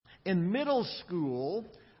In middle school,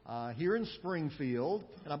 here in Springfield,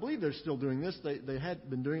 and I believe they're still doing this, they had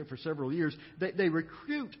been doing it for several years, they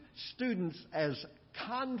recruit students as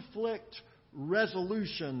conflict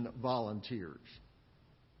resolution volunteers.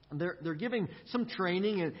 They're giving some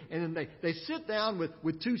training, and then they sit down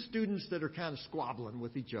with two students that are kind of squabbling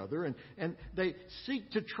with each other, and they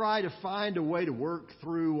seek to try to find a way to work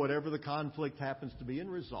through whatever the conflict happens to be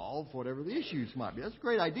and resolve whatever the issues might be. That's a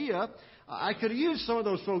great idea. I could have used some of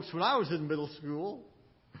those folks when I was in middle school.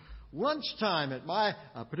 Lunchtime at my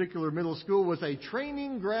particular middle school was a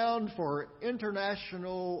training ground for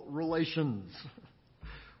international relations.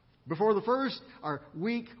 Before the first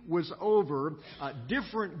week was over,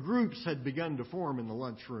 different groups had begun to form in the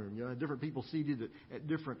lunchroom. You know, different people seated at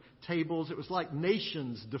different tables. It was like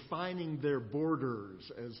nations defining their borders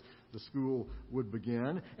as the school would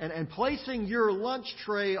begin. And placing your lunch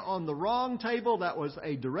tray on the wrong table, that was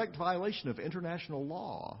a direct violation of international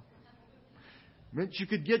law. Meant you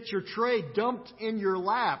could get your tray dumped in your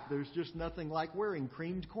lap. There's just nothing like wearing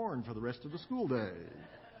creamed corn for the rest of the school day.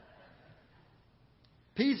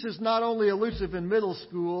 Peace is not only elusive in middle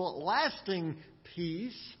school, lasting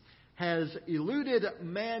peace has eluded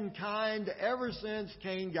mankind ever since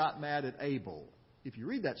Cain got mad at Abel. If you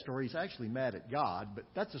read that story, he's actually mad at God, but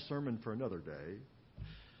that's a sermon for another day.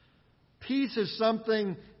 Peace is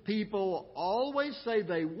something people always say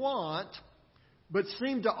they want, but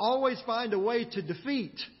seem to always find a way to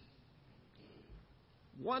defeat.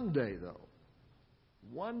 One day, though,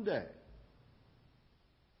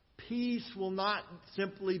 peace will not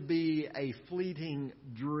simply be a fleeting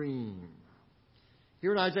dream.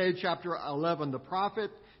 Here in Isaiah chapter 11, the prophet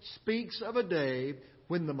speaks of a day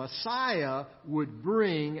when the Messiah would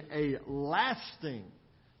bring a lasting,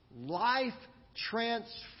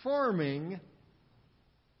 life-transforming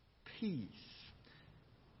peace.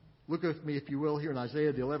 Look with me, if you will, here in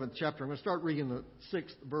Isaiah, the 11th chapter. I'm going to start reading the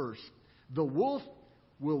 6th verse. The wolf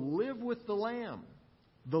will live with the lamb.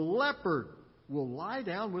 The leopard will lie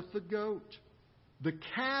down with the goat. The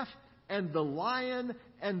calf and the lion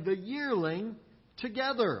and the yearling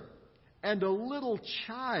together. And a little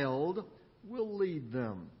child will lead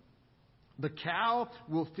them. The cow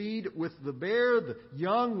will feed with the bear. The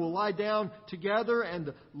young will lie down together. And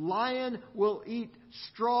the lion will eat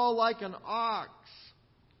straw like an ox.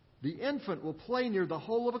 The infant will play near the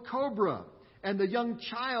hole of a cobra. And the young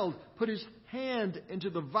child put his hand into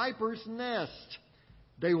the viper's nest.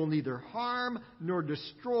 They will neither harm nor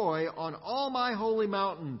destroy on all my holy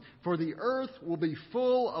mountain, for the earth will be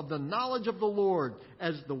full of the knowledge of the Lord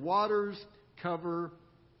as the waters cover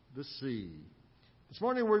the sea. This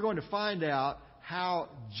morning we're going to find out how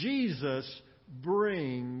Jesus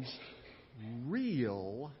brings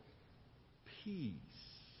real peace.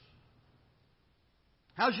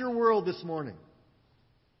 How's your world this morning?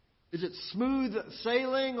 Is it smooth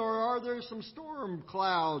sailing, or are there some storm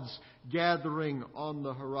clouds gathering on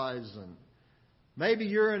the horizon? Maybe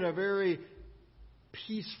you're in a very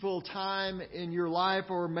peaceful time in your life,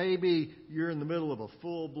 or maybe you're in the middle of a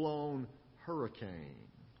full-blown hurricane.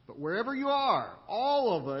 But wherever you are,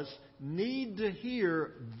 all of us need to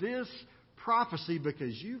hear this prophecy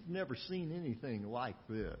because you've never seen anything like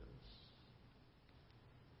this.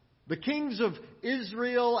 The kings of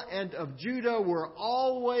Israel and of Judah were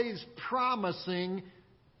always promising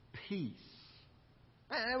peace.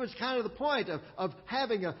 And that was kind of the point of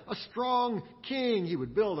having a strong king. He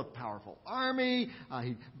would build a powerful army.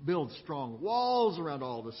 He'd build strong walls around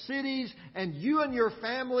all the cities. And you and your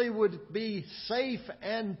family would be safe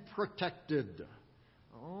and protected.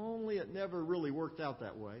 Only it never really worked out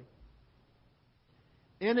that way.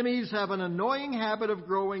 Enemies have an annoying habit of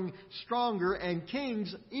growing stronger, and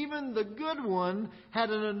kings, even the good one,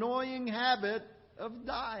 had an annoying habit of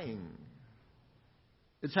dying.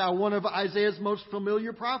 It's how one of Isaiah's most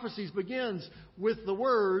familiar prophecies begins with the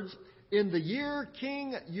words, "In the year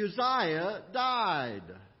King Uzziah died."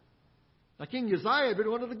 Now, King Uzziah had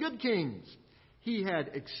been one of the good kings. He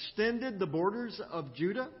had extended the borders of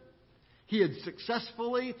Judah. He had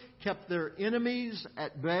successfully kept their enemies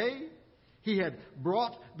at bay. He had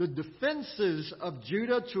brought the defenses of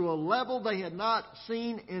Judah to a level they had not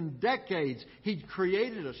seen in decades. He'd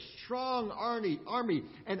created a strong army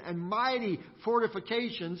and mighty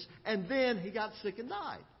fortifications, and then he got sick and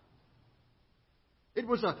died. It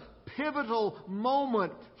was a pivotal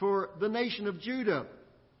moment for the nation of Judah.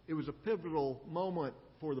 It was a pivotal moment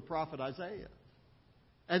for the prophet Isaiah.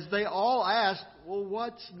 As they all asked, well,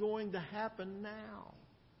 what's going to happen now?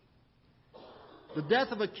 The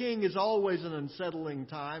death of a king is always an unsettling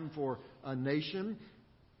time for a nation,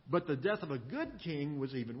 but the death of a good king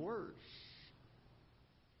was even worse.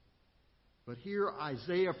 But here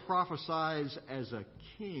Isaiah prophesies as a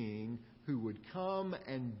king who would come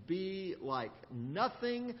and be like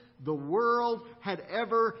nothing the world had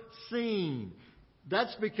ever seen.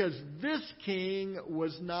 That's because this king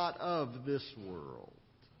was not of this world.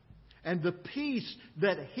 And the peace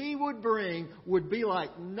that he would bring would be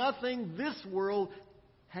like nothing this world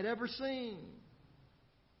had ever seen.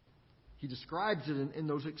 He describes it in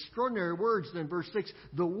those extraordinary words in verse 6.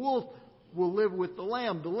 The wolf will live with the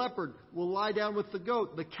lamb. The leopard will lie down with the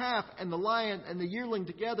goat. The calf and the lion and the yearling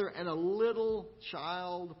together, and a little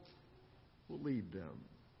child will lead them.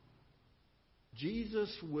 Jesus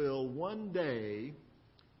will one day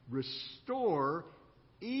restore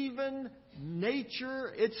even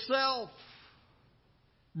nature itself.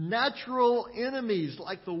 Natural enemies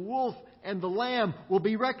like the wolf and the lamb will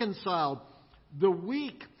be reconciled. The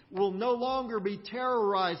weak will no longer be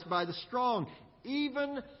terrorized by the strong.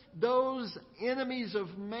 Even those enemies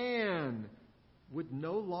of man would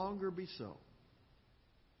no longer be so.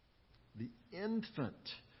 The infant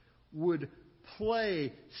would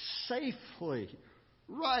play safely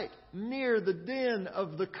right near the den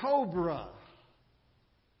of the cobra.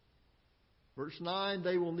 Verse 9,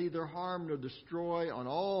 they will neither harm nor destroy on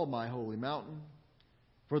all my holy mountain,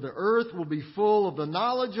 for the earth will be full of the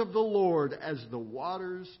knowledge of the Lord as the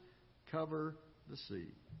waters cover the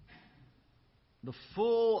sea. The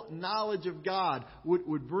full knowledge of God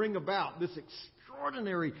would bring about this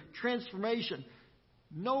extraordinary transformation.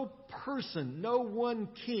 No person, no one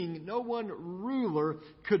king, no one ruler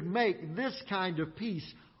could make this kind of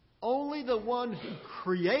peace. Only the one who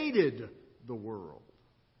created the world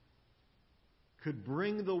could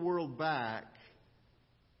bring the world back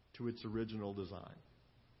to its original design.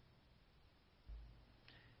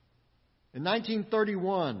 In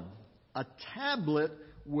 1931, a tablet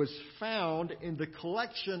was found in the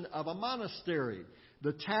collection of a monastery.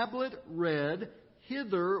 The tablet read,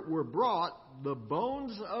 "Hither were brought the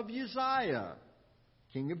bones of Uzziah,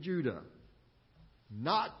 king of Judah,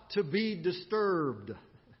 not to be disturbed."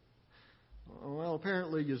 Well,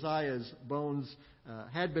 apparently Uzziah's bones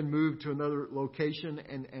had been moved to another location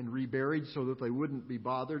and reburied so that they wouldn't be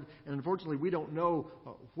bothered. And unfortunately, we don't know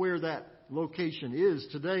where that location is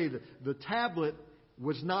today. The tablet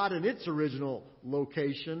was not in its original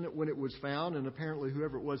location when it was found, and apparently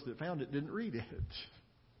whoever it was that found it didn't read it.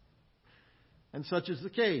 And such is the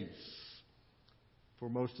case for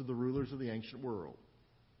most of the rulers of the ancient world.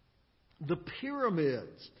 The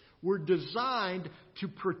pyramids were designed to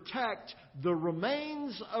protect the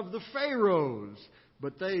remains of the pharaohs,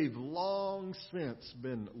 but they've long since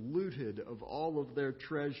been looted of all of their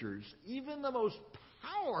treasures. Even the most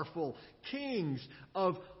powerful kings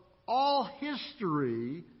of all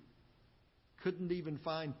history couldn't even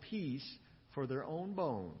find peace for their own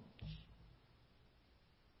bones.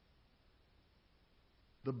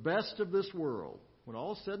 The best of this world, when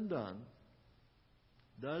all is said and done,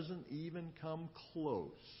 doesn't even come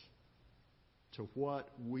close to what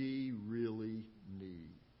we really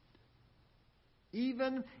need.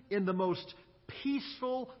 Even in the most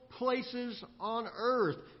peaceful places on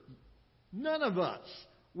earth, none of us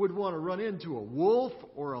would want to run into a wolf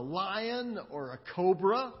or a lion or a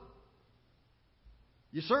cobra.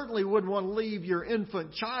 You certainly wouldn't want to leave your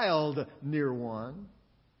infant child near one.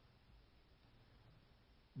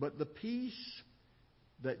 But the peace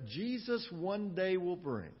that Jesus one day will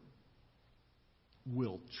bring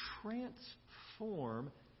will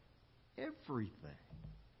transform everything.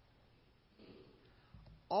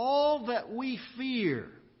 All that we fear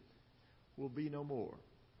will be no more,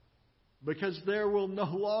 because there will no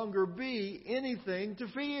longer be anything to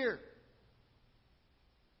fear.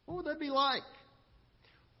 What would that be like?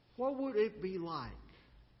 What would it be like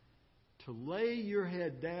to lay your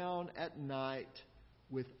head down at night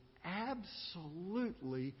with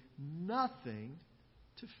absolutely nothing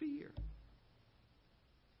to fear?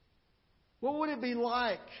 What would it be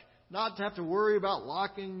like not to have to worry about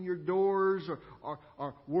locking your doors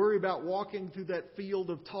or worry about walking through that field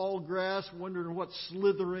of tall grass, wondering what's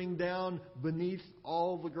slithering down beneath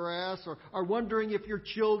all the grass, or wondering if your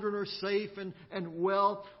children are safe and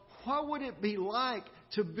well? What would it be like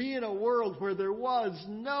to be in a world where there was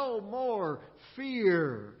no more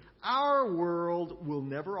fear? Our world will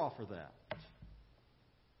never offer that.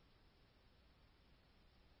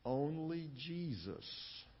 Only Jesus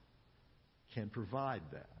can provide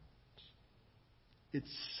that.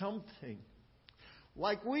 It's something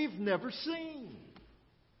like we've never seen.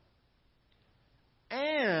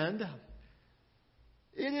 And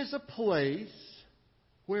it is a place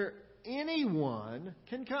where anyone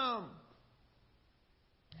can come.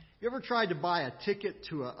 You ever tried to buy a ticket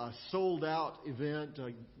to a sold-out event,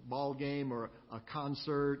 a ball game or a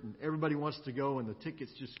concert, and everybody wants to go, and the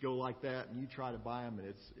tickets just go like that, and you try to buy them, and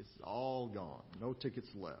it's all gone. No tickets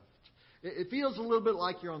left. It feels a little bit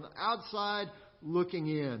like you're on the outside looking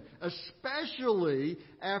in, especially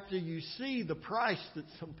after you see the price that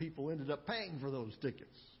some people ended up paying for those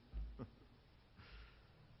tickets.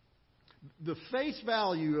 The face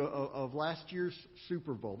value of last year's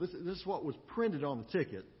Super Bowl, this is what was printed on the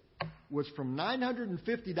ticket, was from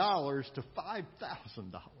 $950 to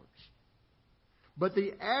 $5,000. But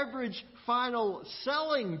the average final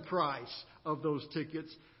selling price of those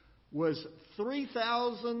tickets was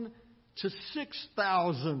 $3,000 to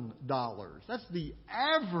 $6,000. That's the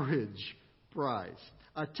average price.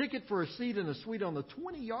 A ticket for a seat in a suite on the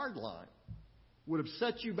 20-yard line would have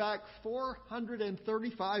set you back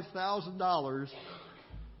 $435,000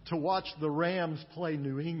 to watch the Rams play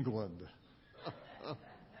New England.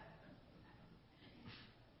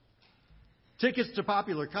 Tickets to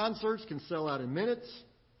popular concerts can sell out in minutes,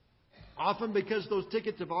 often because those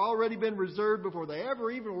tickets have already been reserved before they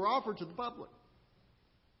ever even were offered to the public.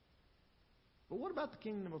 But what about the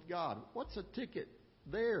kingdom of God? What's a ticket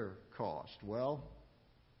there cost? Well,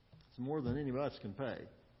 it's more than any of us can pay.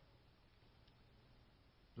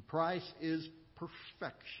 The price is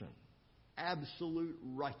perfection, absolute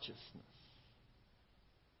righteousness.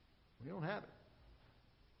 We don't have it.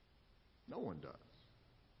 No one does.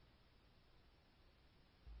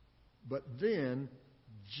 But then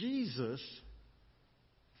Jesus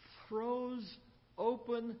throws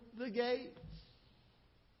open the gates.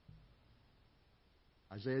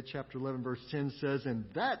 Isaiah chapter 11 verse 10 says, "In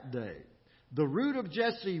that day the root of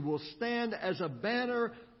Jesse will stand as a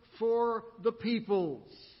banner for the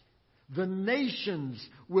peoples. The nations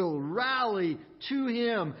will rally to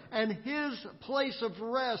him, and his place of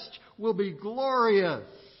rest will be glorious.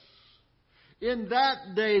 In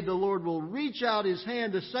that day the Lord will reach out his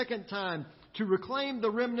hand a second time to reclaim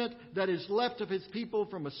the remnant that is left of his people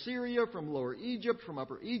from Assyria, from Lower Egypt, from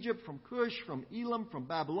Upper Egypt, from Cush, from Elam, from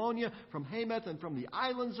Babylonia, from Hamath, and from the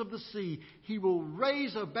islands of the sea. He will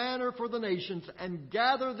raise a banner for the nations and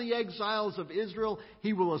gather the exiles of Israel.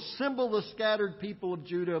 He will assemble the scattered people of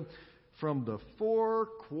Judah from the four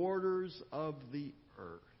quarters of the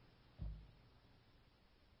earth."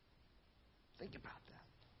 Think about that.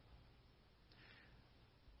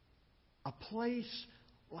 A place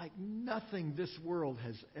like nothing this world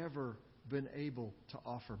has ever been able to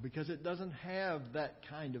offer, because it doesn't have that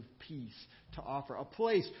kind of peace to offer. A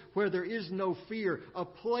place where there is no fear. A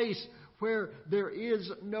place where there is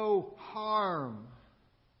no harm.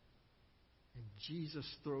 And Jesus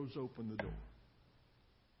throws open the door.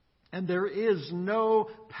 And there is no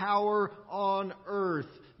power on earth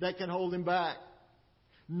that can hold him back.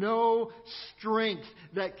 No strength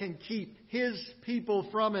that can keep his people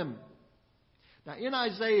from him. Now, in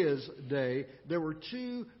Isaiah's day, there were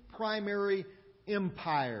two primary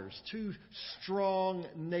empires, two strong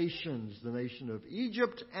nations, the nation of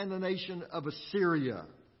Egypt and the nation of Assyria.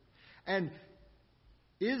 And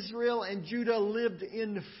Israel and Judah lived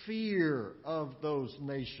in fear of those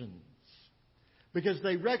nations because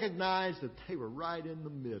they recognized that they were right in the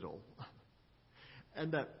middle.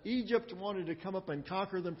 And that Egypt wanted to come up and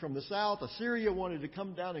conquer them from the south. Assyria wanted to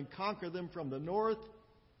come down and conquer them from the north.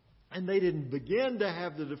 And they didn't begin to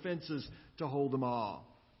have the defenses to hold them off.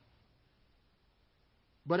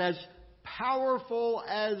 But as powerful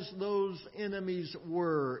as those enemies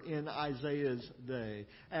were in Isaiah's day,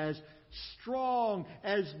 as strong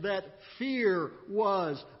as that fear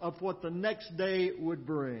was of what the next day would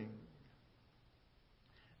bring,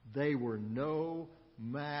 they were no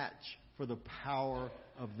match for the power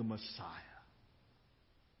of the Messiah.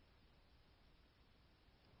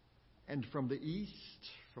 And from the east,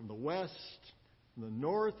 from the west, from the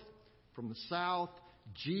north, from the south,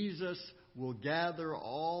 Jesus will gather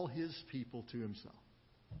all his people to himself.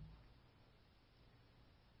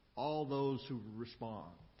 All those who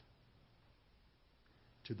respond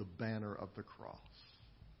to the banner of the cross.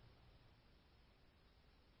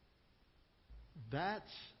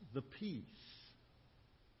 That's the peace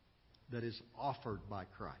that is offered by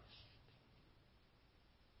Christ.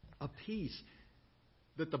 A peace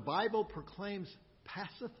that the Bible proclaims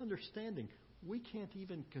passeth understanding. We can't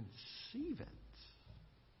even conceive it.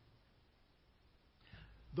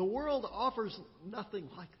 The world offers nothing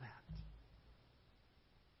like that.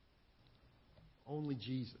 Only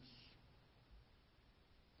Jesus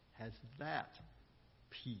has that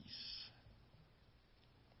peace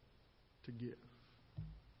to give.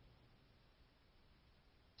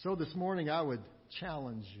 So this morning I would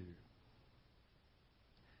challenge you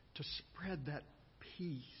to spread that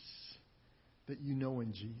peace that you know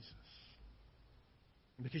in Jesus.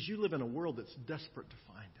 Because you live in a world that's desperate to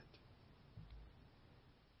find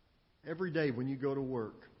it. Every day when you go to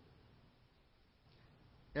work,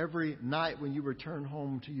 every night when you return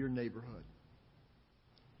home to your neighborhood,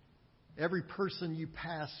 every person you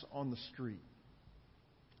pass on the street,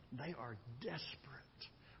 they are desperate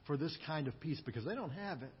for this kind of peace because they don't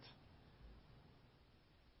have it.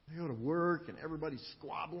 They go to work and everybody's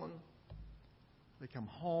squabbling. They come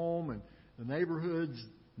home and the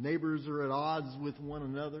neighbors are at odds with one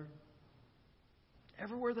another.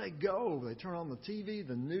 Everywhere they go, they turn on the TV,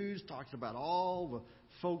 the news talks about all the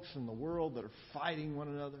folks in the world that are fighting one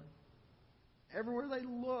another. Everywhere they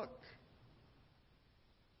look,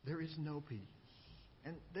 there is no peace.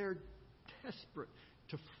 And they're desperate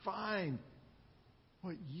to find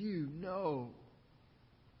what you know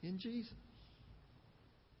in Jesus.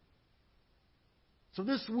 So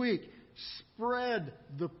this week, spread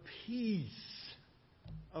the peace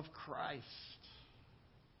of Christ.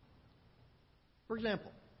 For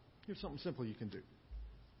example, here's something simple you can do.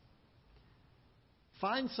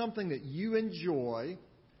 Find something that you enjoy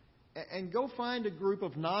and go find a group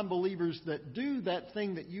of non-believers that do that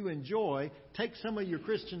thing that you enjoy. Take some of your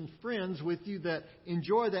Christian friends with you that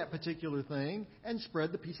enjoy that particular thing and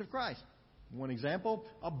spread the peace of Christ. One example,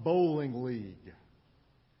 a bowling league.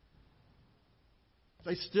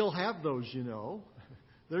 They still have those, you know.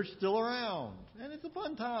 They're still around. And it's a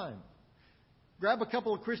fun time. Grab a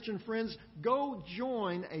couple of Christian friends. Go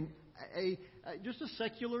join just a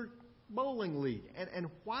secular bowling league. And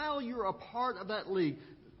while you're a part of that league,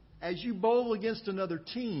 as you bowl against another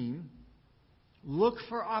team, look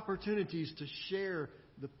for opportunities to share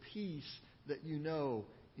the peace that you know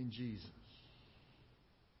in Jesus.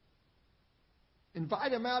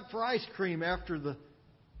 Invite them out for ice cream after the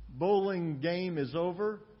bowling game is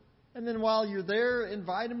over. And then while you're there,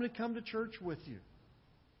 invite them to come to church with you.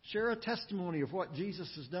 Share a testimony of what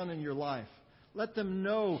Jesus has done in your life. Let them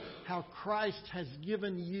know how Christ has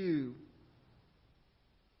given you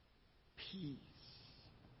peace.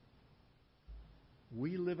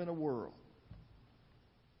 We live in a world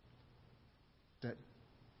that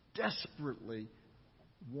desperately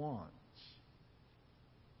wants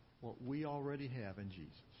what we already have in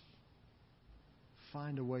Jesus.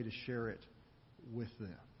 Find a way to share it with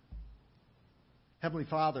them. Heavenly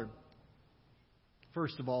Father,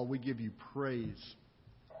 first of all, we give you praise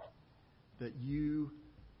that you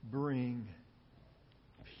bring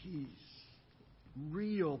peace,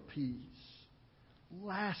 real peace,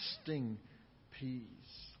 lasting peace,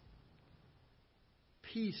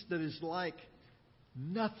 peace that is like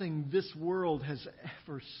nothing this world has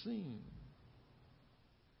ever seen.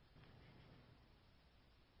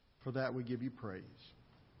 For that we give you praise.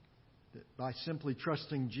 That by simply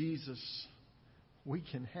trusting Jesus, we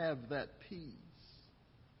can have that peace.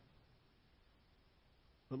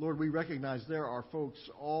 But Lord, we recognize there are folks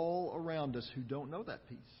all around us who don't know that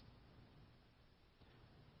peace.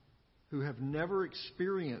 Who have never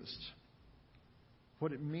experienced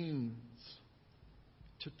what it means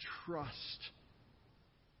to trust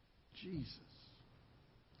Jesus.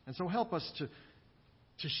 And so help us to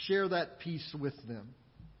share that peace with them.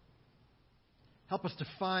 Help us to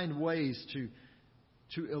find ways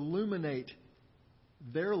to illuminate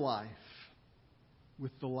their life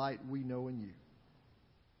with the light we know in you.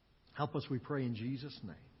 Help us, we pray in Jesus'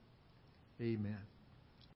 name. Amen.